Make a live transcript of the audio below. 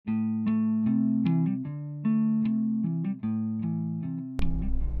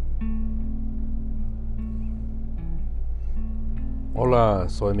Hola,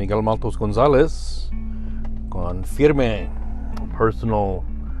 soy Miguel Maltos Gonzalez con Firme, personal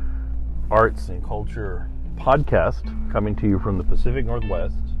arts and culture podcast coming to you from the Pacific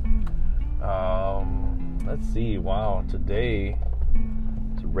Northwest. Let's see, wow, today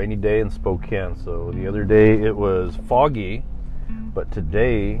it's a rainy day in Spokane. So the other day it was foggy, but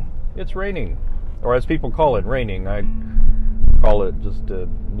today it's raining, or as people call it, raining. I call it just a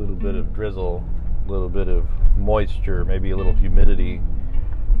little bit of drizzle, a little bit of moisture, maybe a little humidity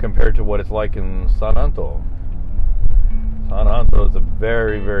compared to what it's like in San Anto. San Anto is a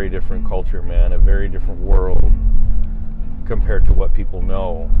very, very different culture, man, a very different world compared to what people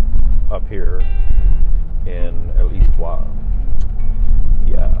know up here in El Isla.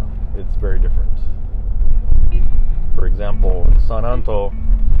 Yeah, it's very different. For example, in San Anto,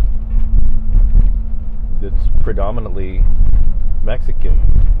 it's predominantly Mexican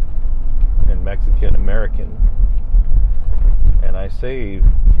and Mexican American, and I say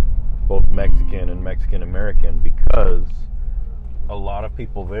both Mexican and Mexican American because a lot of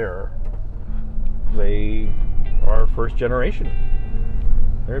people there, they are first generation.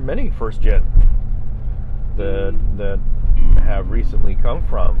 There are many first gen that have recently come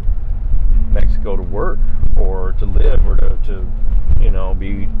from Mexico to work or to live or to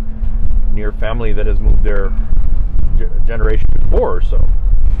be near family that has moved there generation before, so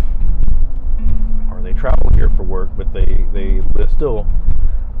they travel here for work, but they still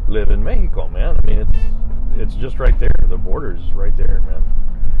live in Mexico, man. I mean, it's just right there. The border's right there, man.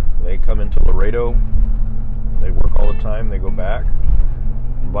 They come into Laredo, they work all the time, they go back,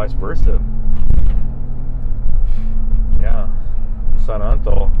 and vice versa. Yeah, San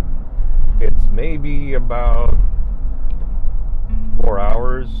Anto, it's maybe about 4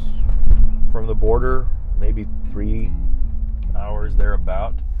 hours from the border, maybe 3 hours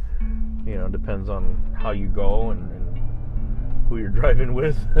thereabout. Depends on how you go and who you're driving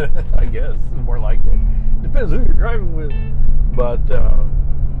with. I guess more like it. Depends who you're driving with. But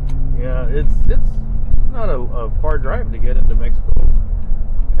yeah, it's not a far drive to get into Mexico.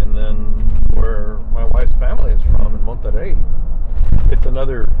 And then where my wife's family is from, in Monterrey, it's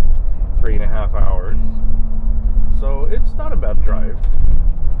another 3.5 hours. So it's not a bad drive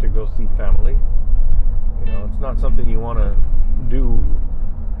to go see family. It's not something you want to do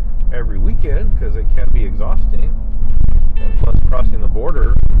every weekend because it can be exhausting. And plus, crossing the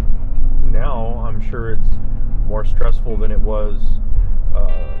border now, I'm sure it's more stressful than it was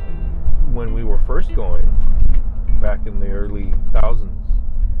when we were first going back in the early thousands.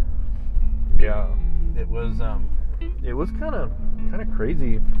 Yeah, it was kind of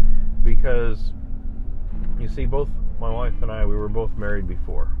crazy because you see, both my wife and I, we were both married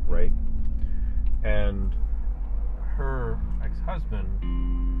before, right? And her ex-husband,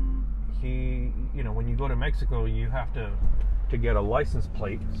 he, when you go to Mexico, you have to get a license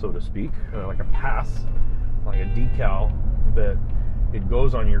plate, so to speak, like a pass, like a decal that it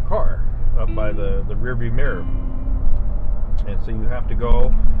goes on your car up by the rearview mirror. And so you have to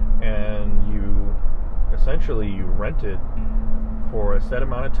go and you rent it for a set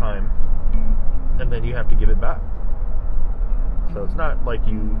amount of time, and then you have to give it back. So it's not like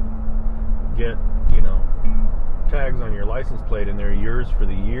you get, tags on your license plate and they're yours for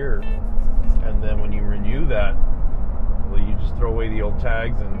the year, and then when you renew that, well, you just throw away the old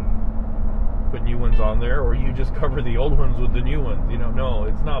tags and put new ones on there, or you just cover the old ones with the new ones. No,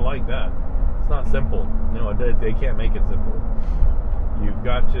 it's not like that. It's not simple. No, they can't make it simple. You've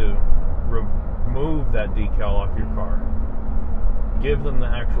got to remove that decal off your car, give them the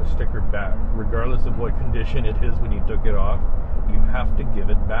actual sticker back, regardless of what condition it is when you took it off. You have to give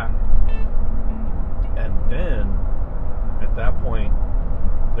it back. And then, at that point,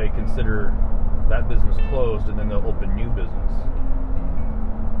 they consider that business closed, and then they'll open new business.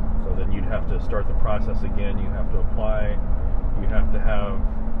 So then you'd have to start the process again. You have to apply. You have to have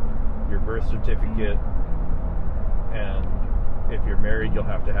your birth certificate. And if you're married, you'll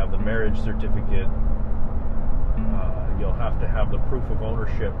have to have the marriage certificate. You'll have to have the proof of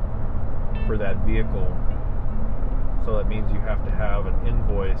ownership for that vehicle. So that means you have to have an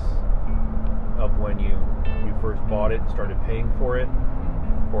invoice of when you first bought it and started paying for it,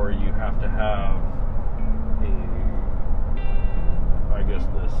 or you have to have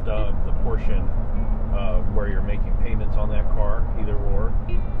the stub, the portion of where you're making payments on that car, either or.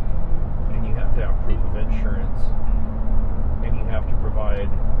 And you have to have proof of insurance, and you have to provide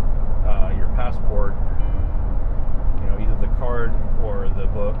your passport, either the card or the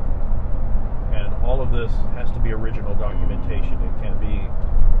book. And all of this has to be original documentation. It can't be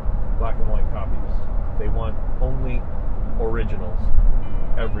black and white copies. They want only originals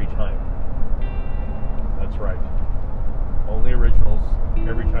every time. That's right. only originals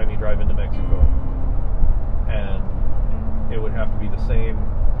every time you drive into Mexico. And it would have to be the same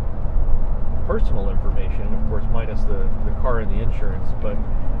personal information, of course, minus the car and the insurance, but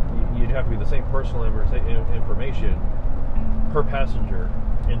you'd have to be the same personal information per passenger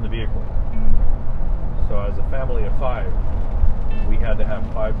in the vehicle. So as a family of 5, we had to have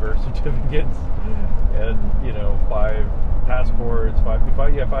 5 birth certificates and 5 passports,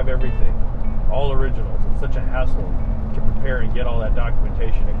 5 everything, all originals. It's such a hassle to prepare and get all that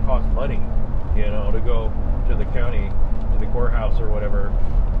documentation. It costs money, to go to the county, to the courthouse or whatever,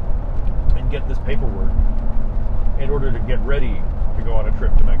 and get this paperwork in order to get ready to go on a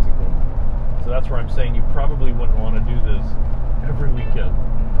trip to Mexico. So that's where I'm saying you probably wouldn't want to do this every weekend.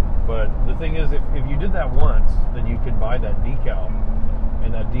 But the thing is, if you did that once, then you could buy that decal,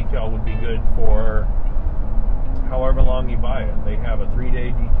 and that decal would be good for however long you buy it. They have a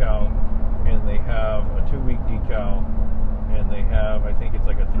 3-day decal, and they have a 2-week decal, and they have, I think it's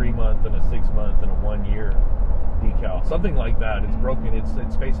like a 3-month and a 6-month and a 1-year decal, something like that. It's broken, it's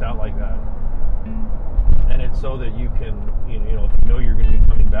spaced out like that, and it's so that you can, if you know you're going to be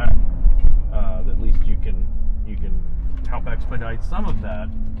coming back, at least you can help expedite some of that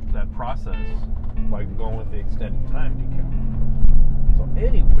process by going with the extended time decal. So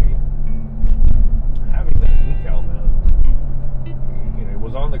anyway, having that decal, man, it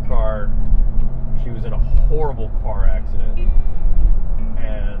was on the car. She was in a horrible car accident,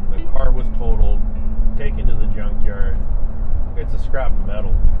 and the car was totaled, taken to the junkyard. It's a scrap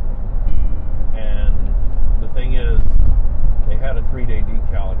metal, and the thing is, they had a 3-day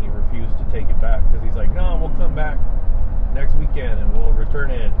decal, and he refused to take it back because he's like, no, we'll come back next weekend and we'll return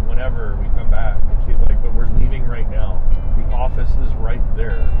it whenever we come back. And she's like, but we're leaving right now. The office is right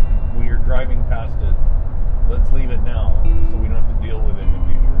there. We are driving past it. Let's leave it now so we don't have to deal with it in the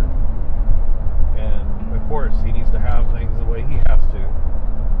future. And of course, he needs to have things the way he has to.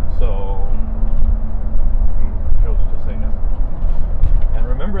 So he chose to say no. And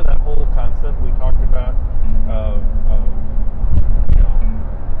remember that whole concept we talked about of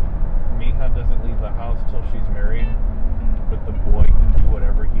Mija doesn't leave the house till she's married, but the boy can do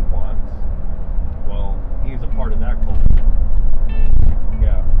whatever he wants. Well, he's a part of that culture.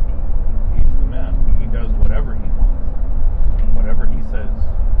 Yeah, he's the man. He does whatever he wants. Whatever he says,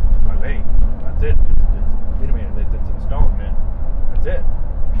 like, hey, that's it. It's in stone, man. That's it.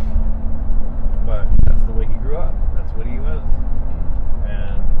 But that's the way he grew up. That's what he was.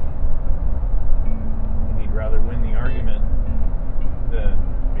 And he'd rather win the argument than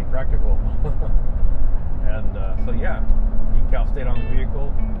be practical. And so yeah, decal stayed on the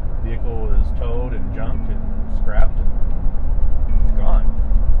vehicle. Vehicle was towed and junked and scrapped, and it's gone.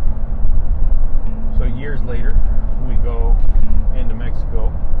 So years later, we go into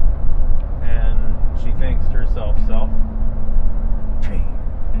Mexico, and she thinks to herself, hey,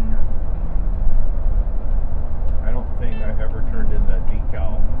 I don't think I ever turned in that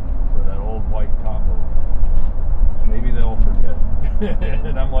decal for that old white Tahoe. Maybe they'll forget.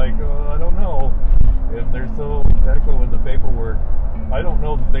 And I'm like, I don't know. If they're so technical with the paperwork, I don't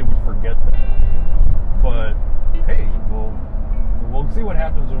know that they would forget that. But hey, we'll see what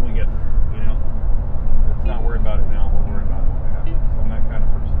happens when we get there. Let's not worry about it now. We'll worry about it when it happens. I'm that kind of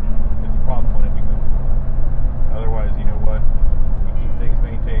person. It's a problem when it becomes a problem. Otherwise, you know what? You keep things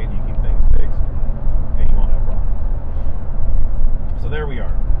maintained, you keep things fixed, and you won't have problems. So there we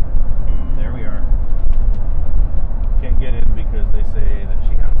are. Can't get in because they say that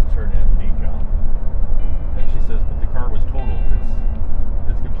she has to turn in the decal. And she says, but the car was totaled.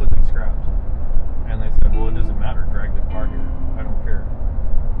 It's completely scrapped. And they said, well, it doesn't matter. Drag the car here. I don't care.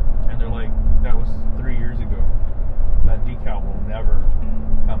 And they're like, that was 3 years ago. That decal will never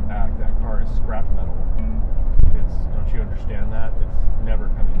come back. That car is scrap metal. Don't you understand that? It's never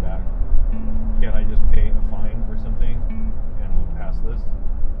coming back. Can't I just pay a fine or something and move past this?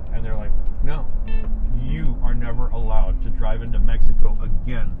 And they're like, no. You are never allowed to drive into Mexico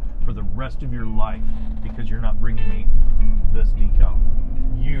again for the rest of your life because you're not bringing me this decal.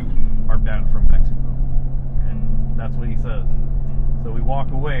 You are banned from Mexico. And that's what he says. So we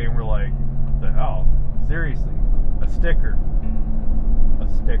walk away and we're like, what the hell? Seriously? A sticker. A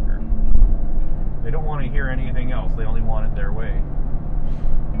sticker. They don't want to hear anything else. They only want it their way.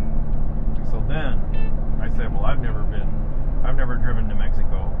 So then I said, well, I've never driven to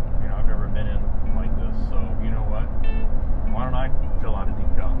Mexico. I've never been in like this, so you know what? Why don't I fill out a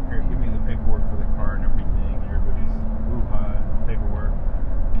decal? Here, give me the paperwork for the car and everything. Everybody's hoo-ha paperwork.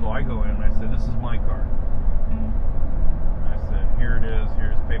 So I go in and I say, this is my car. I said, here it is.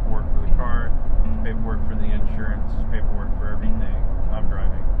 Here's paperwork for the car. Paperwork for the insurance. Paperwork for everything. I'm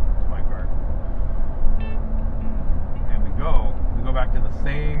driving. It's my car. And we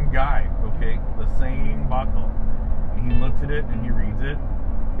same bottle. And he looks at it and he reads it.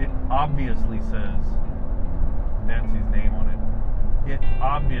 It obviously says Nancy's name on it. It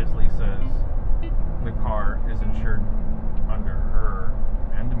obviously says the car is insured under her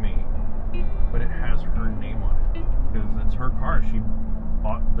and me, but it has her name on it because it's her car. She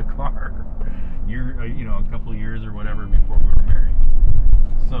bought the car a couple of years or whatever before we were married.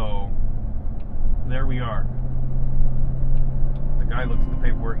 So there we are. The guy looks at the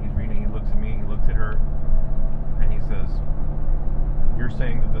paperwork, he's reading, he looks at me, he looks at her, and he says, "You're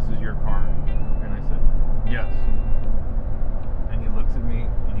saying that this is your car?" And I said, "Yes." And he looks at me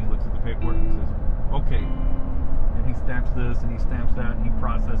and he looks at the paperwork and he says, "Okay." And he stamps this and he stamps that and he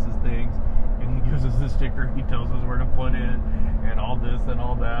processes things and he gives us the sticker, he tells us where to put it and all this and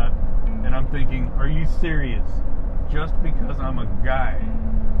all that. And I'm thinking, are you serious? Just because I'm a guy,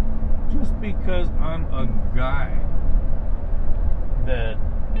 that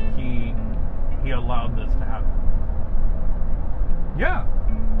he allowed this to happen? Yeah,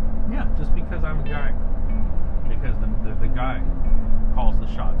 just because I'm a guy. Because the guy calls the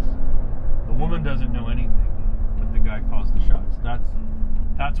shots. The woman doesn't know anything, but the guy calls the shots.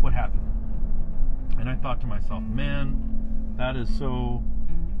 That's what happened. And I thought to myself, man, that is so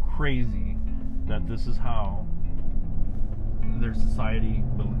crazy that this is how their society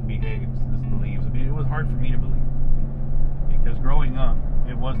behaves, believes. I mean, it was hard for me to believe. Because growing up,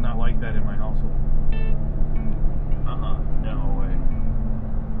 it was not like that in my household. No way.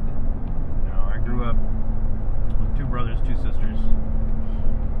 No, I grew up with 2 brothers, 2 sisters.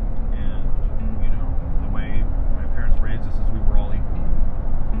 And, the way my parents raised us is we were all equal.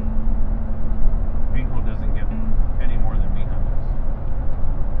 Mijo doesn't get any more than Mija does.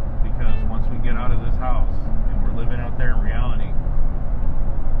 Because once we get out of this house and we're living out there in reality,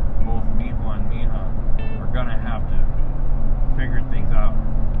 both Mijo and Mija are gonna have to figure things out.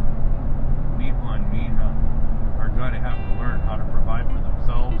 Mijo and Mija are going to have to learn how to provide for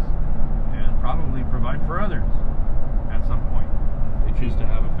themselves and probably provide for others at some point. They choose to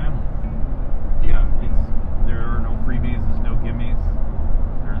have a family. Yeah, there are no freebies, there's no gimmies,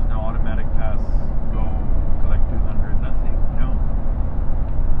 there's no automatic pass, go collect 200, nothing, no.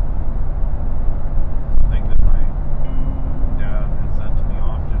 Something that my dad had said to me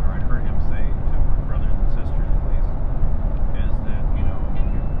often, or I'd heard him say to my brothers and sisters at least, is that,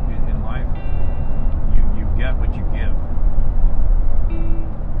 in life, you get what you give.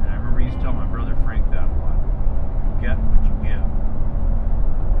 And I remember he used to tell my brother Frank that a lot. You get what you give.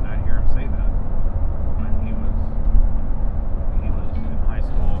 And I'd hear him say that when he was in high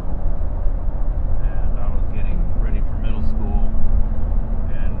school and I was getting ready for middle school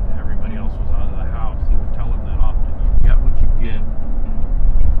and everybody else was out of the house. He would tell him that often. You get what you give.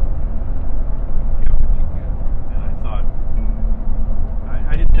 And I thought,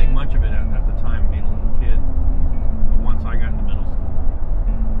 I didn't think much of it at the time, being a little kid. But once I got into middle school,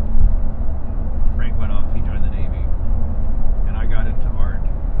 Frank went off, he joined the Navy, and I got into art.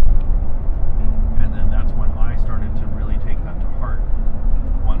 And then that's when I started to really take that to heart.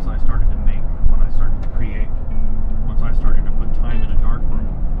 Once I started to make, when I started to create, once I started to put time in a dark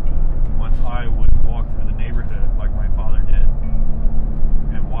room, once I would walk through the neighborhood like my father did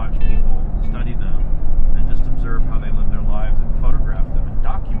and watch people, study them, and just observe how they live their lives and photograph them and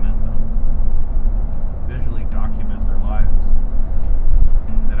document them, visually document their lives,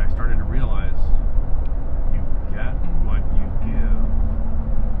 that I started to realize you get what you give.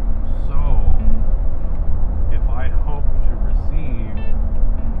 So if I hope to receive,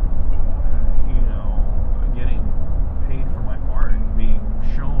 getting paid for my art being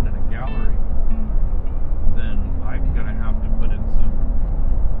shown in a gallery, then I'm gonna have to put in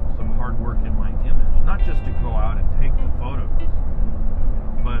some hard work in my image, not just to go out and take the photos,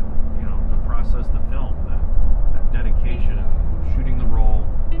 but to process the film, that dedication of shooting the roll,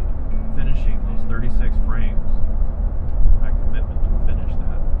 finishing those 36 frames, that commitment to finish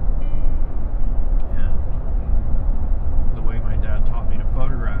that. And the way my dad taught me to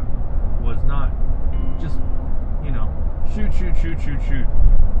photograph was not just shoot.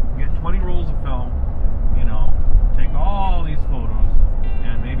 Get 20 rolls of film, take all these photos,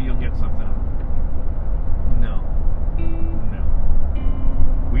 and maybe you'll get something out of it. No.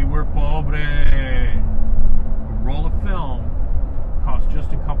 We were pobre. A roll of film cost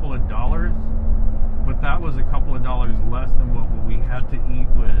just a couple of dollars, but that was a couple of dollars less than what we had to eat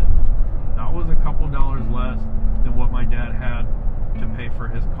with. That was a couple of dollars less than what my dad had to pay for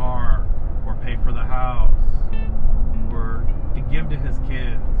his car, or pay for the house, or to give to his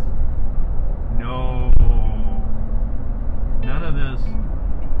kids. No. None of this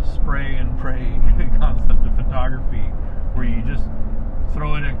spray and pray concept of photography where you just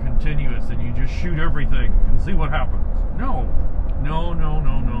throw it in continuous and you just shoot everything and see what happens. No.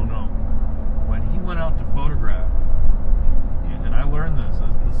 When he went out to photograph, and I learned this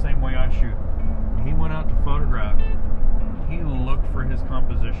the same way I shoot. When he went out to photograph, he looked for his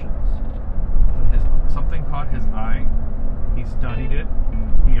compositions. Something caught his eye. He studied it.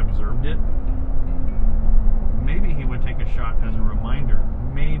 He observed it. Maybe he would take a shot as a reminder.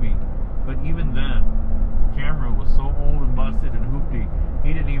 Maybe. But even then, the camera was so old and busted and hoopty,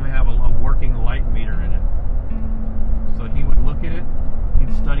 he didn't even have a working light meter in it. So he would look at it,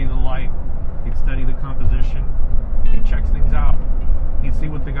 he'd study the light, he'd study the composition, he checks things out. He'd see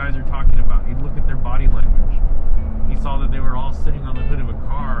what the guys are talking about. He'd look at their body language. He saw that they were all sitting on the hood of a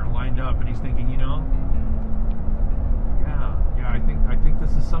car lined up, and he's thinking, I think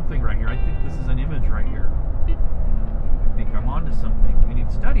this is something right here. I think this is an image right here. I think I'm onto something. And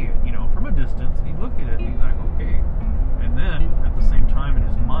he'd study it, from a distance, and he'd look at it, and he's like, okay. And then, at the same time, in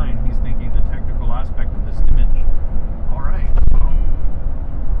his mind, he's thinking the technical aspect of this image. All right, well,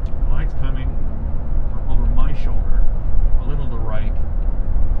 the light's coming from over my shoulder, a little to the right.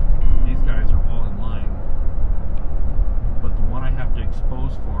 These guys are all in line. But the one I have to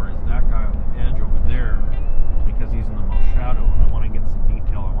expose for is that guy on the edge over there, because he's in the most shadow, and I want to get some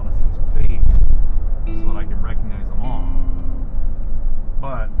detail. I want to see his face so that I can recognize them all.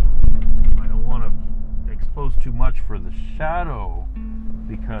 But I don't want to expose too much for the shadow,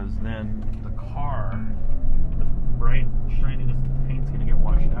 because then the car, the bright shininess of the paint's going to get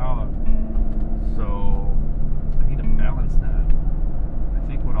washed out. So I need to balance that. I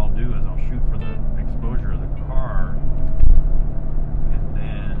think what I'll do is I'll shoot for the exposure of the car, and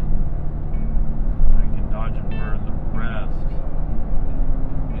then I can dodge and burn the rest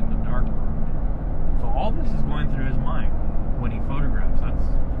in the dark room. So all this is going through his mind when he photographs. That's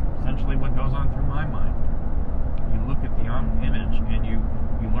essentially what goes on through my mind. You look at the image and you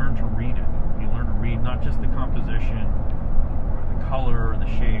learn to read it. You learn to read not just the composition or the color or the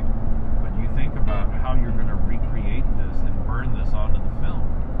shape, but you think about how you're going to recreate this and burn this onto the film.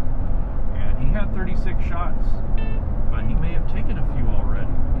 And he had 36 shots, but he may have taken a few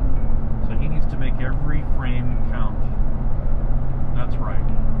already. So he needs to make every frame count. That's right.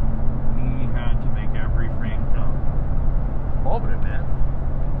 He had to make every frame count. Over it, man.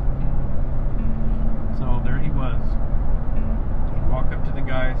 So there he was. He'd walk up to the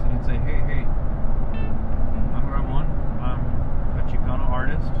guys and he'd say, hey, I'm Ramon. I'm a Chicano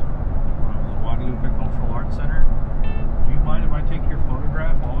artist from the Guadalupe Cultural Arts Center. Do you mind if I take your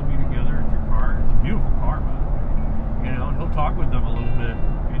photograph, all of you together in your car? It's a beautiful car, man. And he'll talk with them a little bit.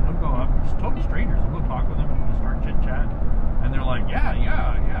 And he'll go up, just total strangers. He'll go talk with them and just start chit-chat. And they're like, yeah,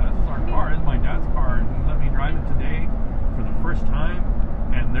 this is our car. This is my dad's car. And he let me drive it today for the first time.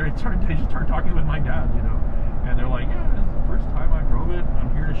 And they just start talking with my dad, And they're like, yeah, this is the first time I drove it.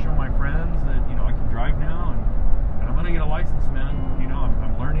 I'm here to show my friends that, I can drive now. And I'm going to get a license, man.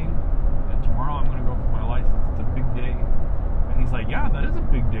 I'm learning. And tomorrow I'm going to go for my license. It's a big day. And he's like, yeah, that is a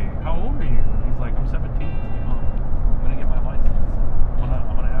big day. How old are you? And he's like, I'm 17. I'm going to get my license.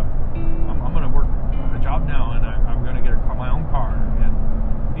 I'm going to work a job now, and I'm going to get my own car. And,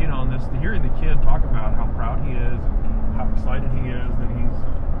 hearing the kid talk about how proud he is and how excited he is that he's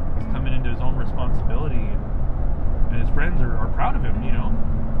coming into his own responsibility, and his friends are proud of him,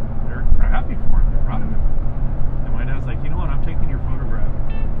 they're happy for him, they're proud of him. And my dad's like, you know what, I'm taking your photograph.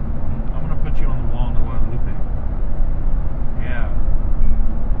 I'm going to put you on the wall in the Guadalupe. Yeah.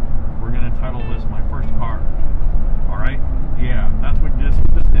 We're going to title this My First Car. Alright? Yeah, that's what this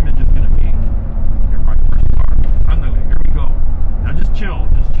image is going to be. Your my first car. Here we go. Now just chill.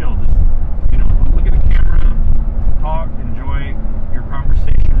 Look at the camera, talk, enjoy your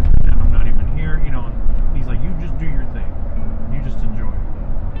conversation, and I'm not even here, He's like, you just do your thing. You just enjoy.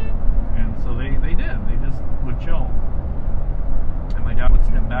 And so they did. They just would chill. And my dad would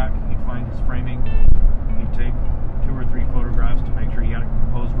step back, he'd find his framing, he'd take 2 or 3 photographs to make sure he had it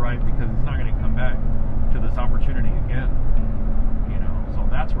composed right, because he's not going to come back to this opportunity again. So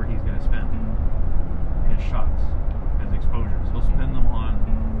that's where he's going to spend his shots, his exposures. He'll spend them on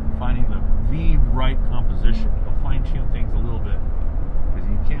finding the right composition. He'll fine-tune things a little bit, because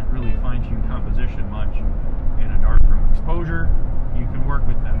you can't really fine-tune composition much in a darkroom. Exposure, you can work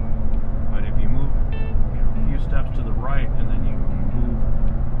with that, but if you move a few steps to the right and then you move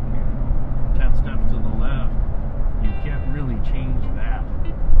 10 steps to the left, you can't really change that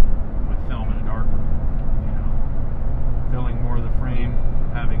with film in a darkroom. Filling more of the frame,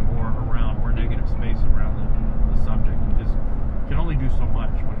 having more negative space around the subject. You just can only do so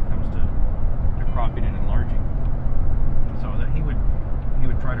much when it comes to cropping and enlarging. So that he would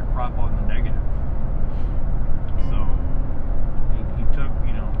try to crop on the negative. So he took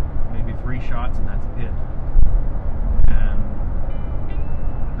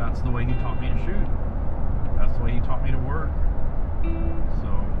that's the way he taught me to shoot. That's the way he taught me to work. So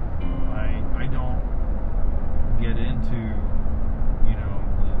I don't get into, you know,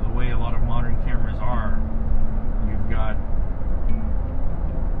 the way a lot of modern cameras are. You've got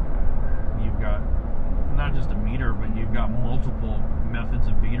not just a meter, but you've got multiple methods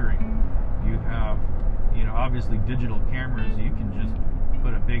of metering. You have, you know, obviously digital cameras. You can just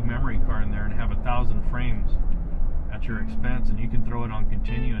put a big memory card in there and have 1,000 frames at your expense, and you can throw it on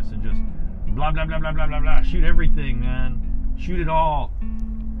continuous and just blah blah blah blah blah blah blah, shoot everything, man, shoot it all.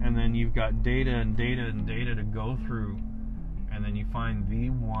 And then you've got data and data and data to go through, and then you find the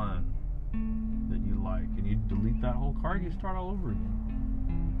one that you like, and you delete that whole card, you start all over again.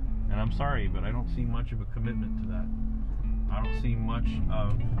 And I'm sorry, but I don't see much of a commitment to that. I don't see much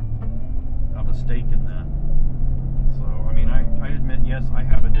of a stake in that. So, I mean, I admit, yes, I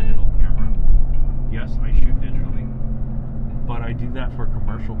have a digital camera. Yes, I shoot digitally. But I do that for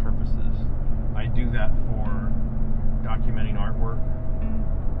commercial purposes. I do that for documenting artwork,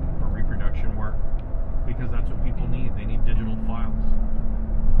 for reproduction work, because that's what people need. They need digital files.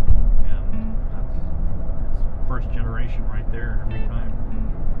 And it's first generation right there every time.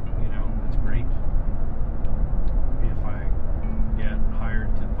 You know, it's great. If I get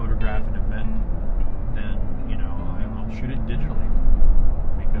hired to photograph an event, then, you know, I'll shoot it digitally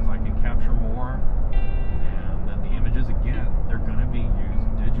because I can capture more, and then the images, again, they're going to be used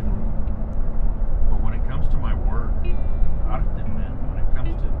digitally. But when it comes to my work, when it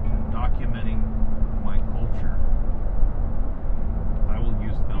comes to documenting my culture, I will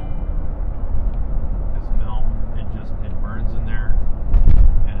use film. Because film, it burns in there,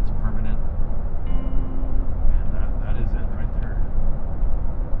 and it's permanent, and that is it right there.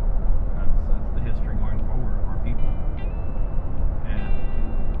 That's the history going forward of our people. And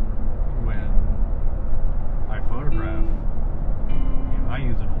when I photograph, you know, I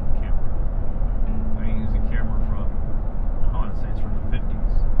use an old camera. I use a camera from, I want to say it's from the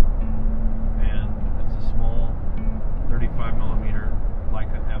 50s, and it's a small 35mm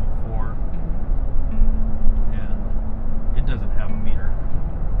Leica M4, and it doesn't have a meter.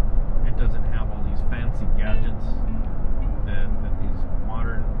 It doesn't have all these fancy gadgets that these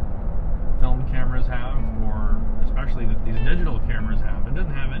modern film cameras have, or especially that these digital cameras have. It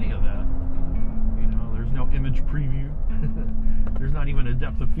doesn't have any of that. You know, there's no image preview. There's not even a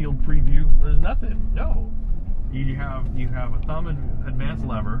depth of field preview. There's nothing. No. You have a thumb advance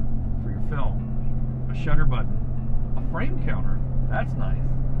lever for your film, a shutter button, a frame counter. That's nice.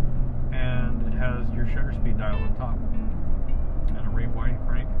 And it has your shutter speed dial on top, and a rewind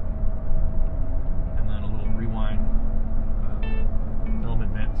crank, and then a little rewind film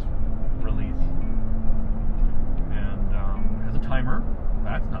advance release, and has a timer.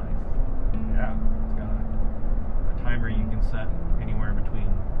 That's nice. Yeah, it's got a timer you can set anywhere between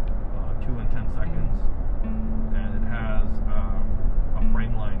 2 and 10 seconds, and it has a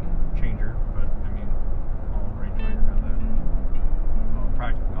frame line changer. But I mean, all rangefinders have that.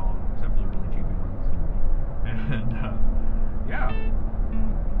 Practically all of them, except for the really cheapy ones. And yeah.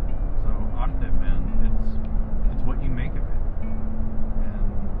 So arte, man, it's what you make of it. And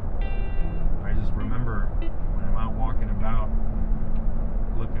I just remember when I'm out walking about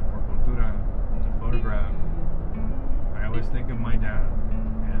looking for cultura to photograph, I always think of my dad,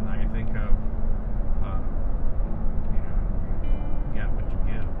 and I think of you know, you get what you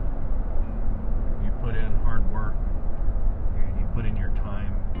give. You put in hard work, and you put in your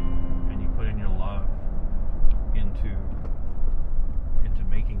time, and you put in your love into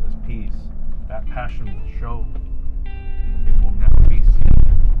making this piece. That passion will show. It will never be seen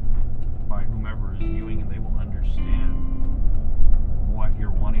by whomever is viewing, and they will understand what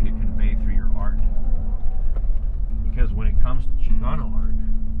you're wanting to convey through your art. Because when it comes to Chicano art,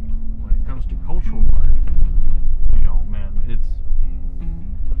 when it comes to cultural art, you know, man, it's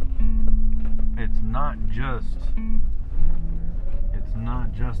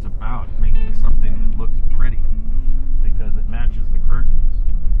not just about making something that looks pretty because it matches the curtains.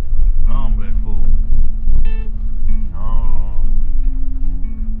 Hombre fool. No.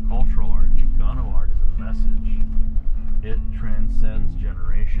 Cultural art, Chicano art, is a message. It transcends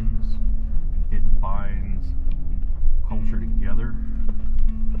generations. It binds culture together.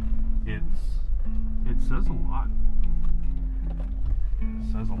 It says a lot. It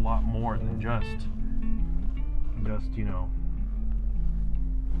says a lot more than just you know,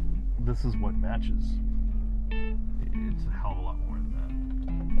 this is what matches. It's a hell of a lot more than that.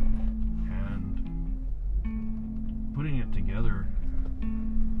 And putting it together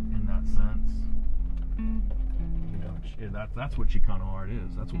in that sense, you know, that's what Chicano art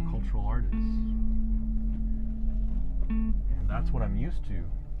is. That's what cultural art is. And that's what I'm used to.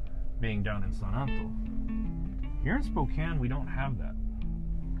 being down in San Anto. Here in Spokane, we don't have that.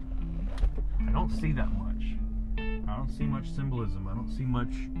 I don't see that much. I don't see much symbolism. I don't see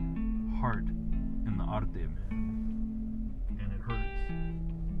much heart in the arte, man. And it hurts.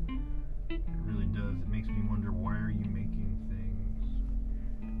 It really does. It makes me wonder, why are you making things?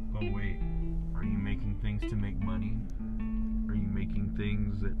 Oh, wait. Are you making things to make money? Are you making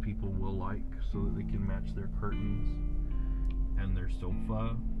things that people will like so that they can match their curtains and their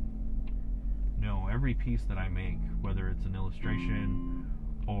sofa? No, every piece that I make, whether it's an illustration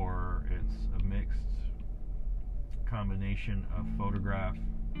or it's a mixed combination of photograph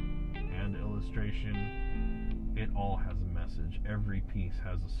and illustration, it all has a message. Every piece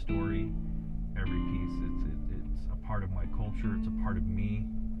has a story. Every piece, it's a part of my culture. It's a part of me.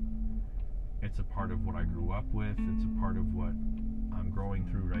 It's a part of what I grew up with. It's a part of what I'm growing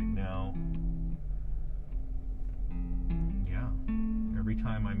through right now. Yeah. Every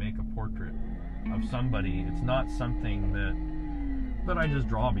time I make a portrait of somebody, it's not something that I just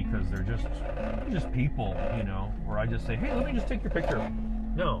draw because they're just people, you know, or I just say, hey, let me just take your picture.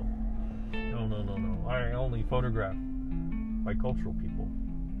 No. I only photograph bicultural people.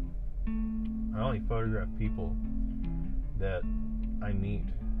 I only photograph people that I meet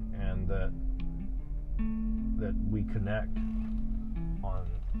and that we connect on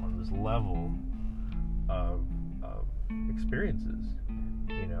this level of experiences,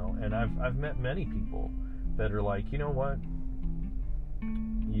 you know. And I've met many people that are like, you know what,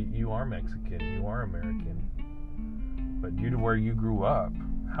 you are Mexican, you are American, but due to where you grew up,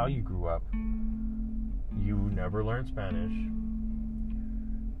 how you grew up, you never learned Spanish.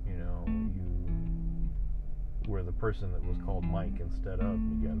 You know, you were the person that was called Mike instead of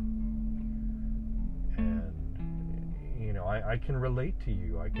Miguel. And, you know, I can relate to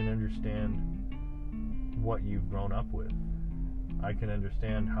you. I can understand what you've grown up with. I can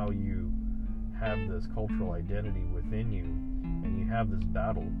understand how you have this cultural identity within you, and you have this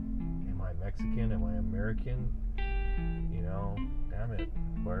battle. Am I Mexican? Am I American? You know, damn it.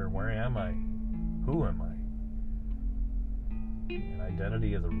 Where am I? Who am I? And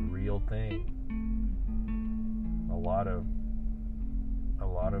identity is a real thing. A lot of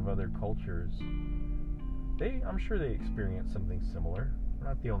other cultures, I'm sure they experience something similar. We're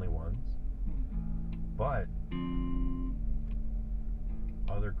not the only ones. But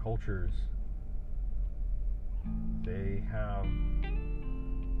other cultures, they have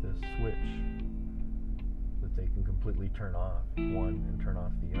this switch that they can completely turn off one and turn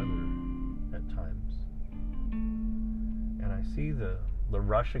off the other at times. And I see the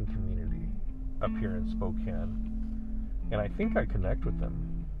Russian community up here in Spokane, and I think I connect with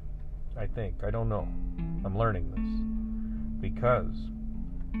them. I don't know. I'm learning this because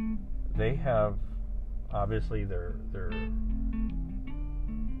they have obviously their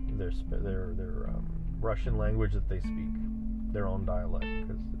Russian language that they speak, their own dialect,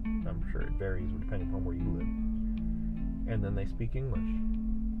 because I'm sure it varies depending upon where you live. And then they speak English.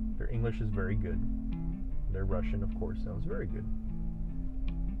 Their English is very good. Their Russian, of course, sounds very good.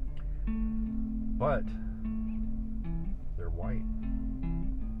 But they're white.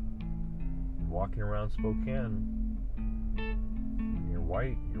 Walking around Spokane, when you're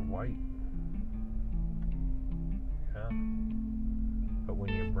white, you're white. Yeah. But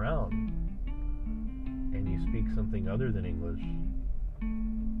when you're brown and you speak something other than English,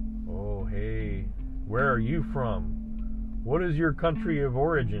 oh, hey, where are you from? What is your country of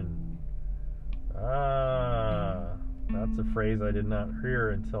origin? That's a phrase I did not hear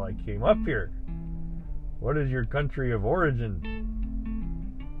until I came up here. What is your country of origin?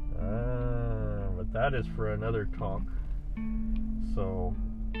 But that is for another talk. So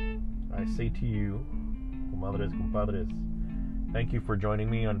I say to you, comadres, compadres, thank you for joining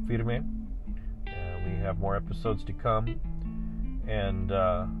me on Firme. We have more episodes to come, and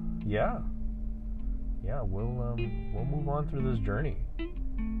we'll move on through this journey.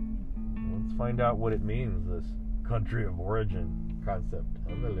 Let's find out what it means, this country of origin concept.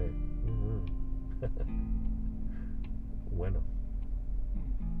 Ándale. Bueno.